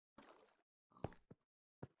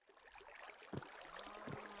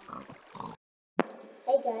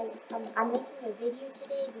guys, I'm making a video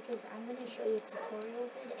today because I'm going to show you a tutorial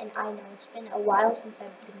vid, and I know it's been a while since I've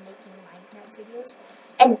been making Minecraft videos,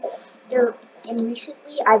 and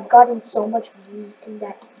recently I've gotten so much views in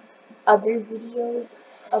that other videos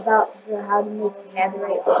about how to make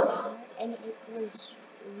netherite armor, and it was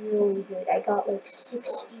really good. I got like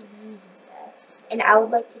 60 views in that, and I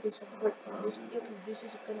would like to support this video because this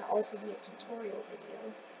is going to also be a tutorial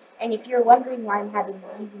video. And if you're wondering why I'm having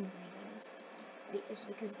these ingredients, it's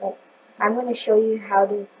because like I'm going to show you how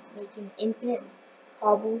to make an infinite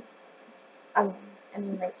cobble, like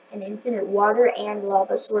an infinite water and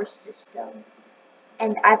lava source system.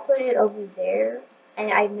 And I put it over there,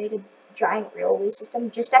 and I made a giant railway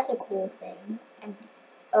system just as a cool thing. And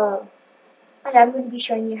I'm going to be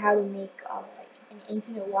showing you how to make like an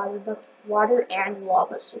infinite water and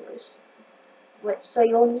lava source. So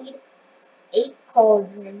you'll need 8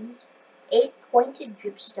 cauldrons, 8 pointed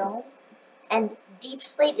dripstone, and deep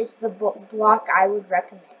slate is the block I would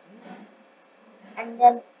recommend. And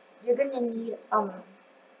then you're gonna need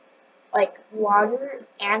like water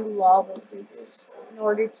and lava for this in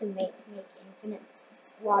order to make infinite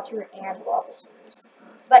water and lava source.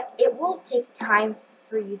 But it will take time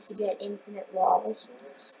for you to get infinite lava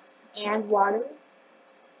source and water.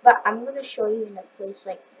 But I'm gonna show you in a place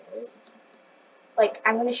like this. Like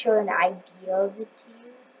I'm gonna show an idea of it to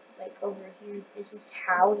you. Like over here, this is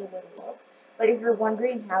how it would look. But if you're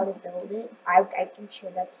wondering how to build it, I can show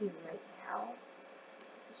that to you right now.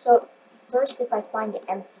 So first, if I find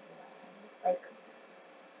empty land, like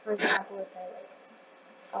for example, if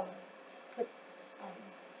I like put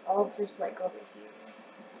all of this like over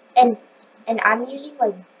here, and I'm using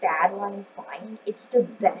like Badline Fine. It's the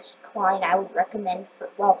best client I would recommend for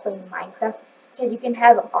while playing Minecraft because you can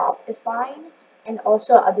have Optifine and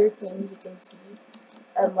also other things you can see.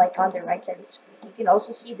 Like on the right side of the screen. You can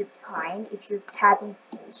also see the time if you're having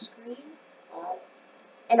full screen.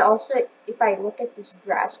 And also, if I look at this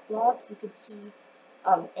grass block, you can see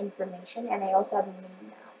information. And I also have a mini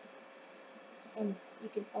map. And you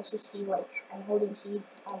can also see, like, I'm holding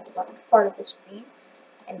seeds on the left part of the screen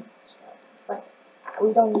and stuff. But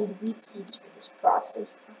we don't need wheat seeds for this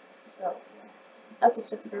process. So, yeah. Okay,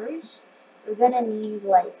 so first, we're gonna need,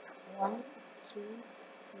 like, 1, 2,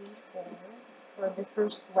 3, 4 for the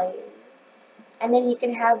first layer, and then you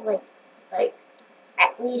can have like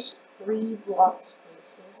at least 3 block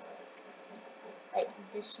spaces, like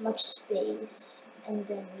this much space, and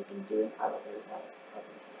then you can do another one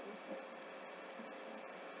over here.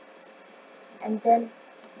 And then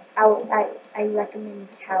I recommend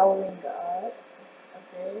towering up a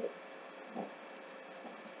bit,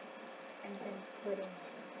 and then putting in.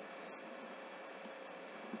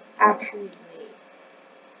 Actually, wait.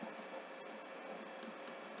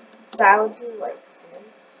 So I would do like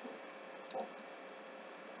this.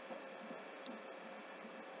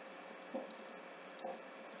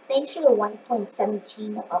 Thanks to the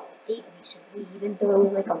 1.17 update recently, even though it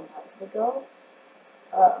was like a month ago,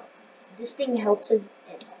 this thing helps us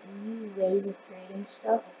in new ways of creating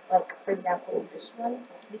stuff. Like, for example, this one,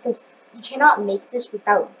 because you cannot make this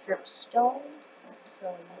without dripstone.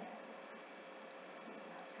 So,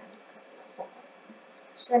 yeah.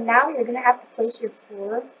 So now you're gonna have to place your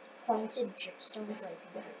 4 pointed dripstones like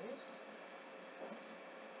this.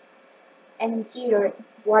 And then see, your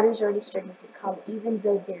water's already starting to come, even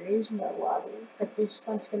though there is no water. But this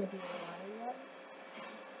one's gonna be a water one.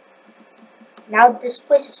 Now this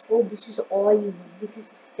place is full, this is all you need,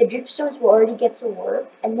 because the dripstones will already get to work,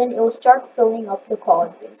 and then it will start filling up the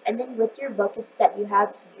cauldrons. And then with your buckets that you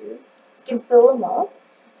have here, you can fill them up,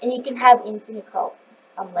 and you can have infinite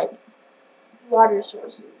like water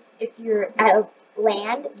sources if you're at a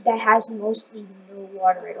land that has mostly no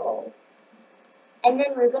water at all. And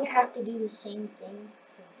then we're going to have to do the same thing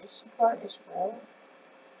for this part as well.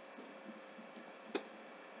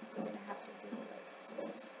 We're going to have to do it like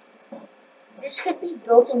this. This could be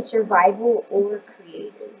built in survival or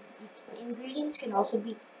creative. Ingredients can also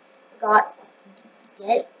be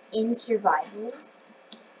get in survival.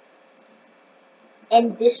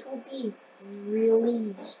 And this will be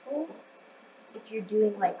really useful if you're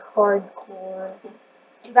doing like hardcore.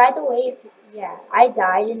 And by the way, yeah, I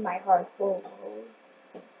died in my hardcore world.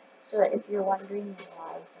 So if you're wondering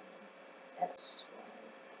why, then that's why.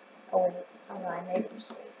 Oh wait, oh no, I made a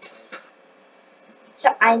mistake.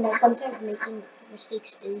 So I know sometimes making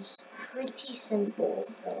mistakes is pretty simple,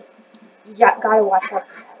 so you gotta watch out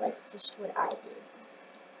for that, like just what I did.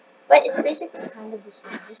 But it's basically kind of the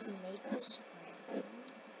same. Just make this frame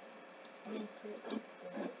and then put it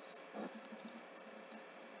like this.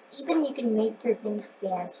 Even you can make your things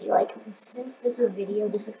fancy. Like since this is a video,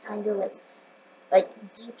 this is kind of like like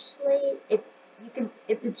deep slate, if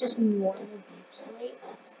it's just normal deep slate,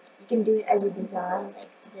 you can do it as a design like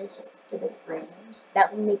this for the frames.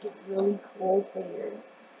 That would make it really cool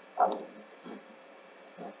um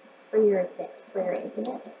for your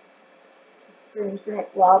infinite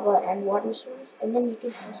lava and water source. And then you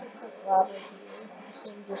can also put lava here, the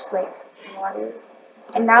same just like water.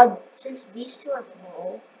 And now since these two are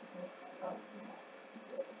full, um,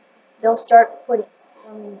 they'll start putting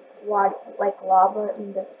water like lava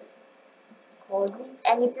in the cauldrons.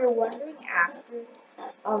 And if you're wondering after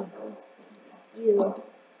um you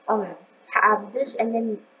um have this, and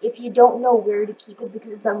then if you don't know where to keep it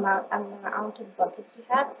because of the amount of buckets you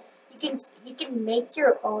have, you can make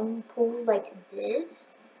your own pool like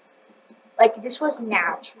this. Like this was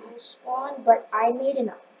natural spawn, but I made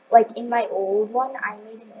like in my old one I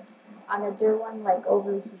made another one like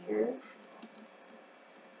over here,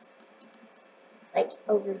 like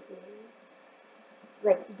over here.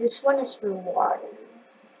 Like this one is for water,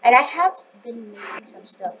 and I have been making some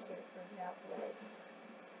stuff here.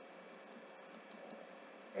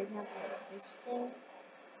 For example, like this thing,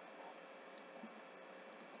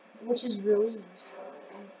 which is really useful.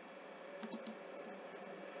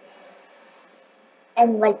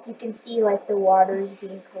 And like you can see, like the water is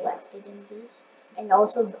being collected in this, and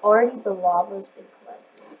also already the lava has been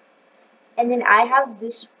collected. And then I have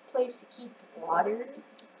this place to keep water,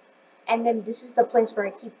 and then this is the place where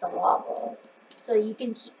I keep the lava. So you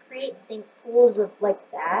can create pools of like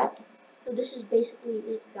that. So this is basically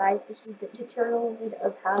it, guys. This is the tutorial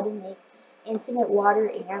of how to make infinite water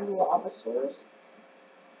and lava source.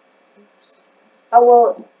 Oops. Oh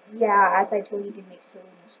well, yeah. As I told you, you can make silly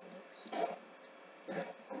mistakes.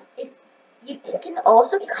 If it can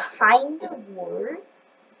also kind of work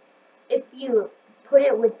if you put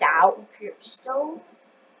it without dripstone,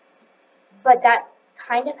 but that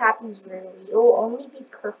kind of happens rarely. It will only be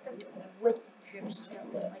perfect with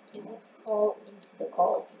dripstone. Like it will fall into the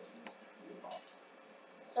cauldrons.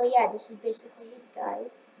 So yeah, this is basically it,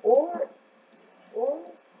 guys. Or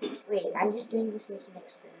wait, I'm just doing this as an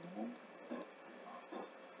experiment.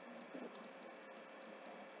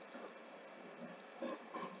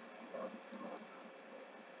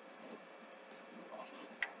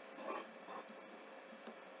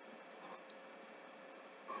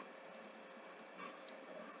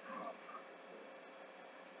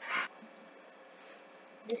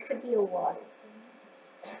 This could be a water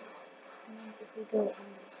thing. And if we go underground,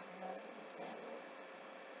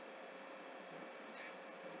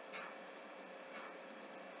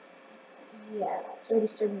 yeah, it's already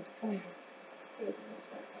starting to form the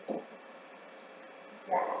bigness of that.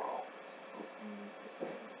 I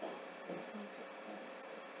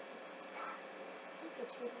think it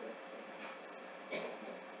should work.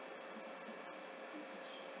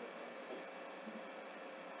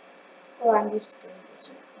 Oh, I'm just doing this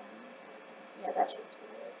for fun. Yeah, that should do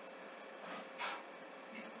it.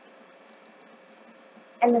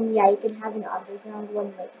 And then, yeah, you can have an underground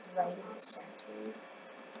one, like, right in the center.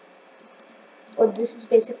 Well, this is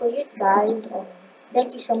basically it, guys.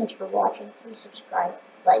 Thank you so much for watching. Please subscribe,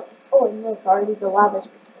 like, oh, and look, already the lava's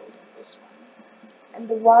been filled in this one. And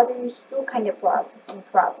the water is still kind of in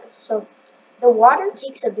progress. So, the water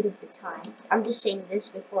takes a bit of the time. I'm just saying this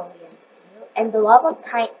before we end the video. And the lava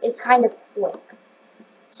is kind of quick.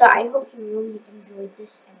 So I hope you really enjoyed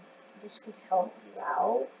this and this could help you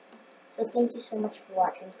out. So thank you so much for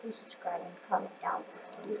watching. Please subscribe and comment down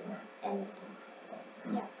below. And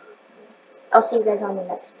yeah, I'll see you guys on the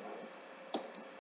next one.